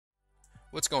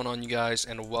What's going on, you guys,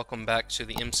 and welcome back to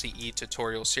the MCE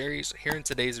tutorial series. Here in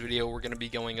today's video we're going to be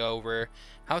going over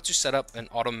how to set up an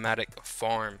automatic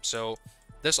farm. So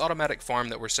this automatic farm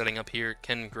that we're setting up here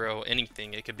can grow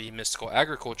anything. It could be mystical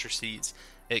agriculture seeds,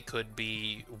 it could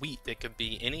be wheat, it could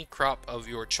be any crop of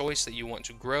your choice that you want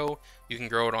to grow. You can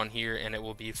grow it on here and it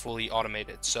will be fully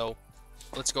automated. So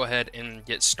let's go ahead and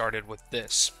get started with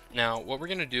this. Now what we're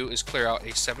going to do is clear out a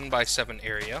 7x7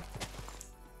 area.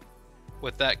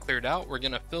 With that cleared out, we're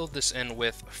going to fill this in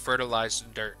with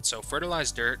fertilized dirt. So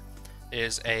fertilized dirt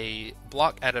is a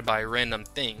block added by random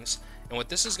things, and what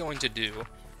this is going to do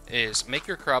is make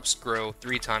your crops grow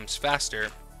 3 times faster,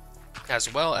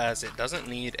 as well as it doesn't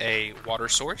need a water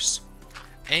source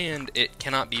and it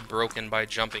cannot be broken by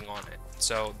jumping on it.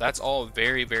 So that's all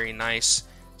very, very nice.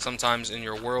 Sometimes in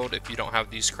your world, if you don't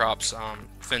have these crops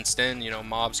fenced in,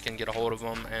 mobs can get a hold of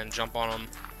them and jump on them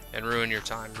and ruin your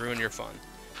time, ruin your fun.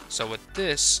 So with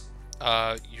this,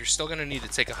 you're still going to need to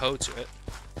take a hoe to it,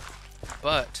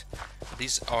 but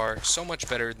these are so much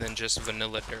better than just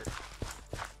vanilla dirt.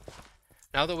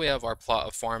 Now that we have our plot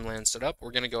of farmland set up,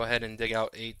 we're going to go ahead and dig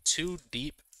out a 2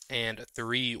 deep and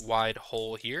 3 wide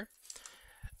hole here.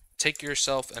 Take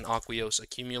yourself an aqueous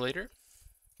accumulator,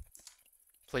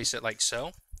 place it like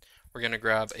so. We're going to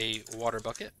grab a water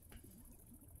bucket.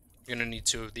 You're going to need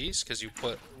 2 of these because you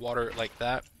put water like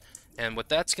that. And what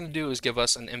that's going to do is give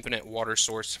us an infinite water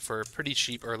source for pretty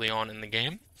cheap early on in the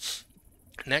game.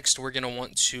 Next, we're going to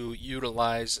want to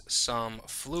utilize some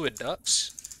fluid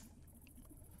ducts.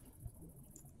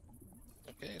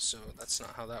 Okay, so that's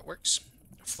not how that works.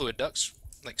 Fluid ducts,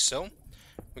 like so.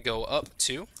 We go up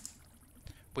 2.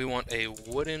 We want a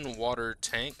wooden water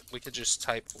tank. We could just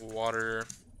type water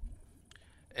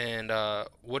and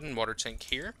wooden water tank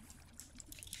here.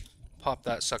 Pop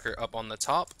that sucker up on the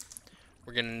top.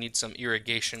 We're going to need some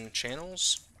irrigation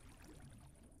channels.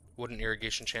 Wooden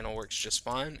irrigation channel works just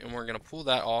fine. And we're going to pull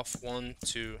that off. 1,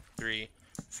 2, 3,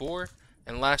 4.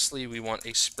 And lastly, we want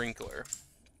a sprinkler.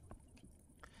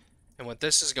 And what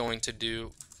this is going to do...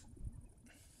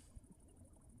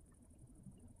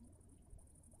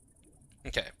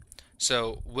 Okay,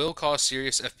 so will cause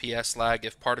serious FPS lag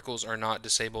if particles are not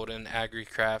disabled in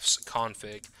AgriCraft's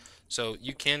config. So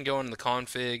you can go in the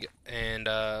config and...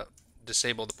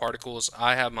 disable the particles.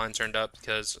 I have mine turned up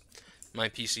because my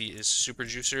PC is super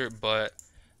juicer, but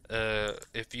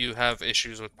if you have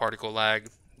issues with particle lag,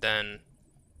 then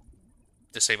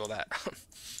disable that.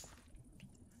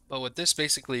 But what this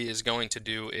basically is going to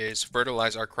do is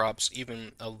fertilize our crops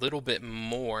even a little bit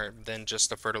more than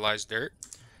just the fertilized dirt.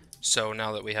 So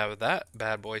now that we have that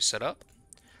bad boy set up,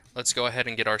 let's go ahead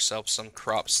and get ourselves some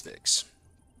crop sticks.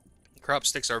 Crop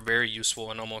sticks are very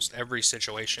useful in almost every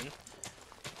situation.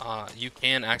 You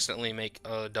can accidentally make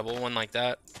a double one like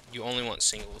that. You only want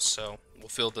singles, so we'll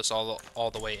fill this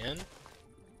all the way in.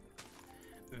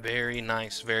 Very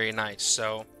nice, very nice.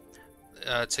 So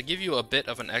to give you a bit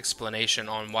of an explanation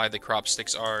on why the crop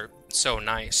sticks are so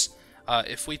nice,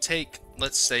 if we take,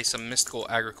 let's say, some mystical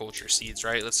agriculture seeds,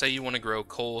 right? Let's say you want to grow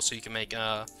coal so you can make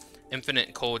a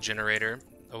infinite coal generator.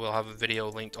 We'll have a video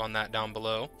linked on that down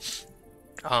below.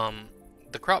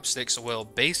 The crop sticks will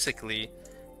basically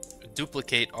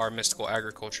duplicate our mystical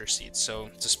agriculture seeds. So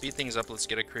to speed things up, let's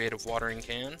get a creative watering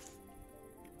can.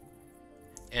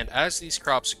 And as these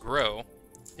crops grow,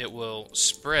 it will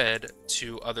spread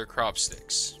to other crop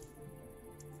sticks.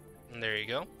 And there you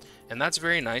go. And that's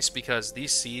very nice because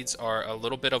these seeds are a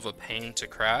little bit of a pain to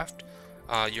craft.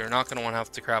 You're not going to want to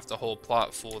have to craft a whole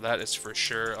plot full, that is for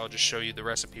sure. I'll just show you the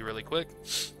recipe really quick.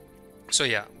 So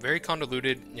yeah, very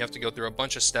convoluted. You have to go through a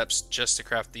bunch of steps just to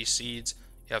craft these seeds.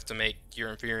 You have to make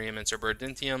your Inferium and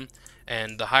Cerberdentium,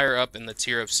 and the higher up in the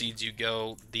tier of seeds you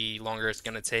go, the longer it's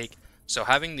going to take. So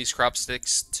having these crop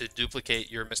sticks to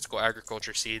duplicate your mystical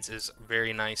agriculture seeds is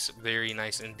very nice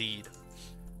indeed.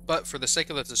 But for the sake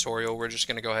of the tutorial, we're just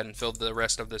going to go ahead and fill the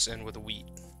rest of this in with wheat.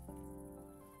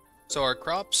 So our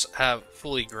crops have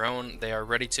fully grown, they are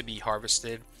ready to be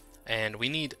harvested, and we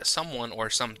need someone or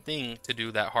something to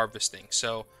do that harvesting.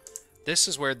 So this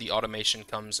is where the automation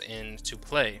comes into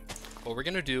play. What we're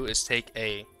going to do is take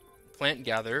a plant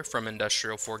gatherer from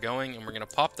industrial foregoing, and we're going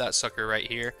to pop that sucker right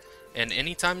here. And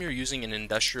anytime you're using an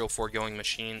industrial foregoing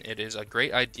machine, it is a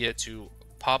great idea to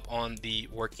pop on the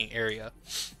working area.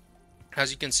 As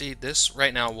you can see, this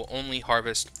right now will only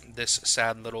harvest this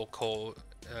sad little coal,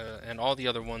 and all the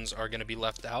other ones are going to be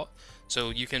left out.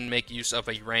 So you can make use of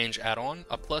a range add-on.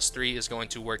 A +3 is going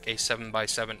to work a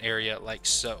 7x7 area like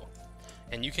so.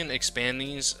 And you can expand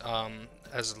these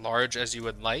as large as you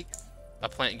would like. A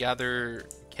plant gatherer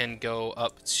can go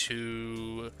up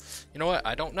to, you know what,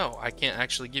 I don't know, I can't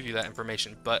actually give you that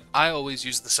information, but I always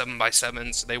use the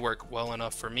 7x7s. They work well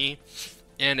enough for me,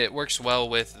 and it works well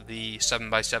with the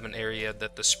 7x7 area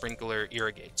that the sprinkler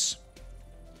irrigates.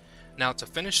 Now, to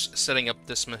finish setting up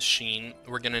this machine,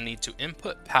 we're going to need to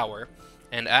input power,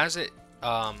 and as it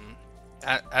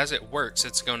works,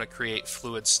 it's going to create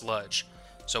fluid sludge.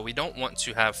 So we don't want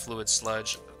to have fluid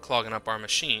sludge clogging up our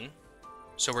machine,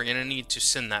 so we're going to need to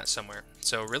send that somewhere.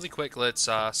 So really quick, let's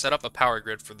set up a power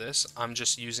grid for this. I'm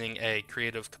just using a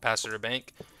creative capacitor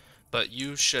bank, but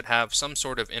you should have some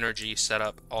sort of energy set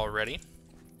up already.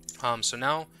 So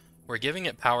now we're giving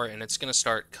it power, and it's going to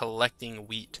start collecting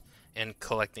wheat and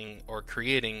collecting or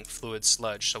creating fluid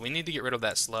sludge. So we need to get rid of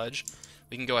that sludge.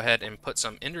 We can go ahead and put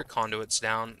some ender conduits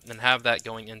down and have that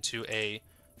going into a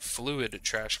fluid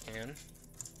trash can.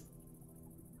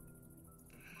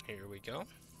 Here we go.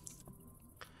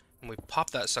 And we pop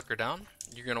that sucker down.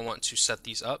 You're going to want to set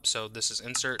these up. So this is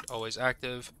insert, always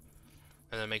active.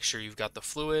 And then make sure you've got the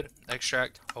fluid,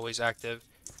 extract, always active.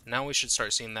 Now we should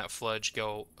start seeing that sludge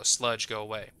go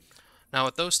away. Now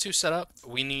with those two set up,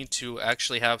 we need to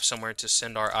actually have somewhere to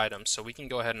send our items. So we can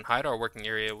go ahead and hide our working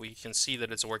area. We can see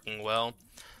that it's working well.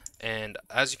 And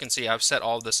as you can see, I've set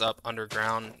all of this up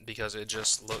underground because it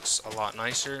just looks a lot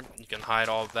nicer. You can hide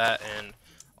all of that, and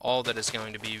all that is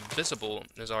going to be visible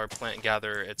is our plant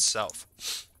gatherer itself.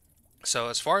 So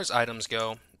as far as items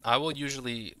go, I will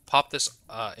usually pop this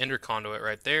ender conduit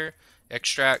right there,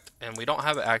 extract, and we don't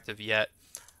have it active yet.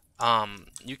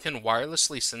 You can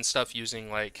wirelessly send stuff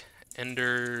using like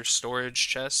ender storage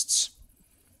chests.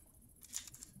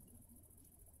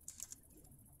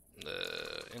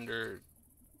 The ender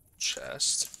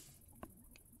chest.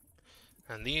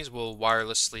 And these will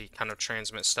wirelessly kind of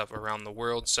transmit stuff around the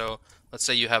world. So let's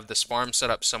say you have this farm set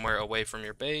up somewhere away from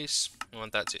your base. You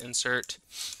want that to insert.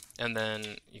 And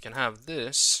then you can have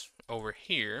this over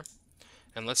here.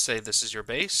 And let's say this is your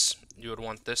base. You would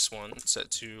want this one set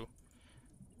to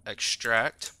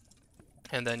extract.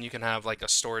 And then you can have like a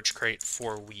storage crate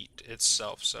for wheat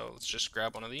itself. So let's just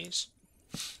grab one of these.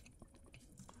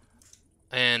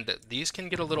 And these can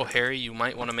get a little hairy. You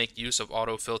might want to make use of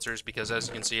auto filters because, as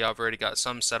you can see, I've already got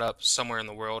some set up somewhere in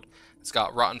the world. It's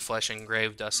got rotten flesh and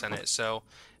grave dust in it. So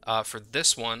for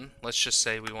this one, let's just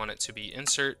say we want it to be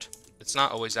insert. It's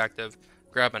not always active.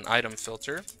 Grab an item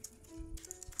filter.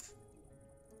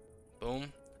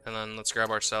 Boom. And then let's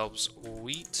grab ourselves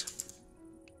wheat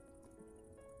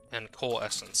and coal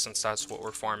essence, since that's what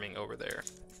we're farming over there.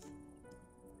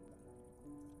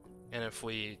 And if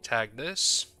we tag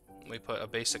this, we put a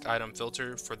basic item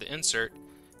filter for the insert,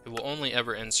 it will only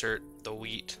ever insert the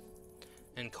wheat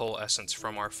and coal essence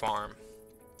from our farm.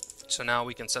 So now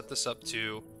we can set this up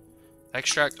to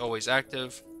extract, always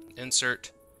active,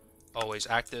 insert, always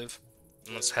active.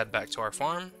 And let's head back to our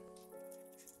farm.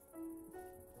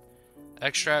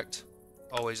 Extract,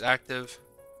 always active,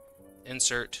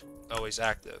 insert, always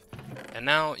active. And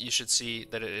now you should see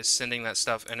that it is sending that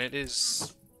stuff, and it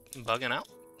is bugging out.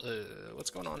 What's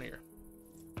going on here?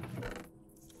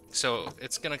 So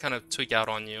it's gonna kind of tweak out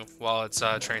on you while it's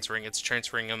transferring. It's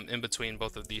transferring them in between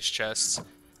both of these chests,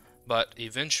 but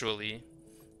eventually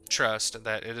trust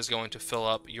that it is going to fill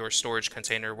up your storage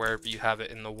container wherever you have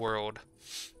it in the world.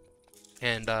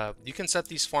 And you can set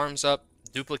these farms up,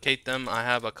 duplicate them. I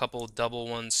have a couple double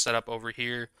ones set up over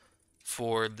here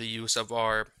for the use of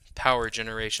our power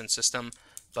generation system.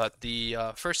 But the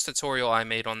first tutorial I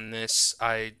made on this,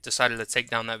 I decided to take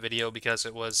down that video because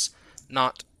it was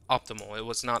not optimal. It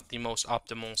was not the most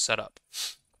optimal setup.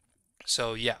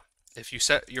 So yeah, if you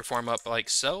set your farm up like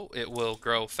so, it will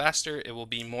grow faster, it will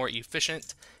be more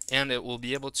efficient, and it will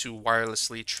be able to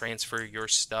wirelessly transfer your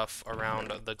stuff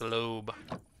around the globe.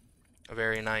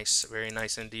 Very nice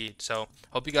indeed. So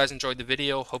hope you guys enjoyed the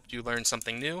video. Hope you learned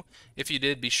something new. If you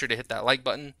did, be sure to hit that like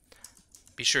button.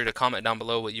 Be sure to comment down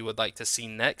below what you would like to see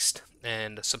next,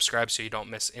 and subscribe so you don't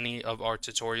miss any of our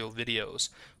tutorial videos.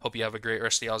 Hope you have a great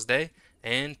rest of y'all's day,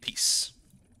 and peace.